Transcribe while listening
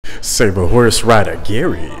Saber horse rider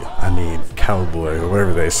Gary, cowboy, or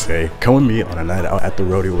whatever they say. Come with me on a night out at the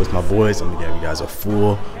rodeo with my boys. I'm gonna give you guys a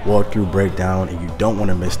full walkthrough breakdown, and you don't want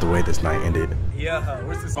to miss the way this night ended. Yeah,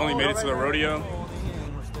 where's this? Only made it to the rodeo.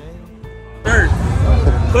 Third,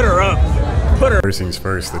 put her up. Put her. First things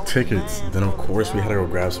first, the tickets. Then of course we had to go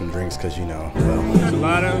grab some drinks because you know. Well,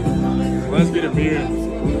 Gelato. Let's get a beer.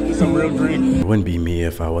 Some real drink. It wouldn't be me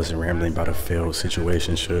if I wasn't rambling about a failed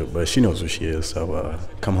situationship, but she knows who she is, so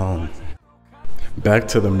come home. Back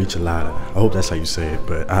to the michelada. I hope that's how you say it,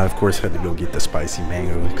 but I of course had to go get the spicy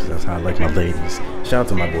mango because that's how I like my ladies. Shout out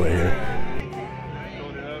to my boy here.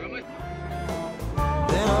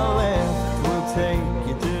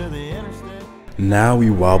 Now we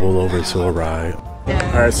wobble over to a ride.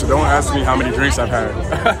 Alright, so don't ask me how many drinks I've had.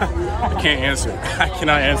 I can't answer. I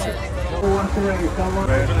cannot answer.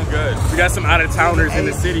 Man, good. We got some out-of-towners in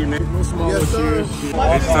the city, man. Yes, sir.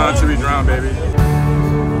 It's time to be drowned, baby.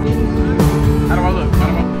 How do I look?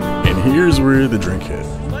 And here's where the drink hit.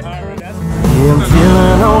 I'm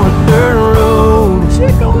chilling on the dirt road,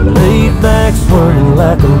 laid back swerving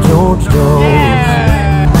like I'm George Jones.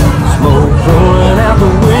 Smoke blowing out the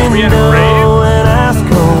window, and ice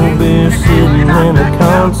cold beer sitting in the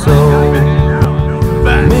console.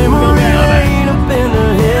 Memory ain't up in the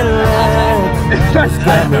headlights, it's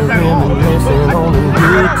got me reminiscing on the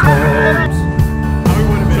good times.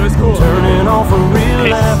 Turning off a real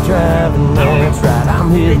life driving, that's right, I'm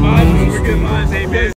hitting east.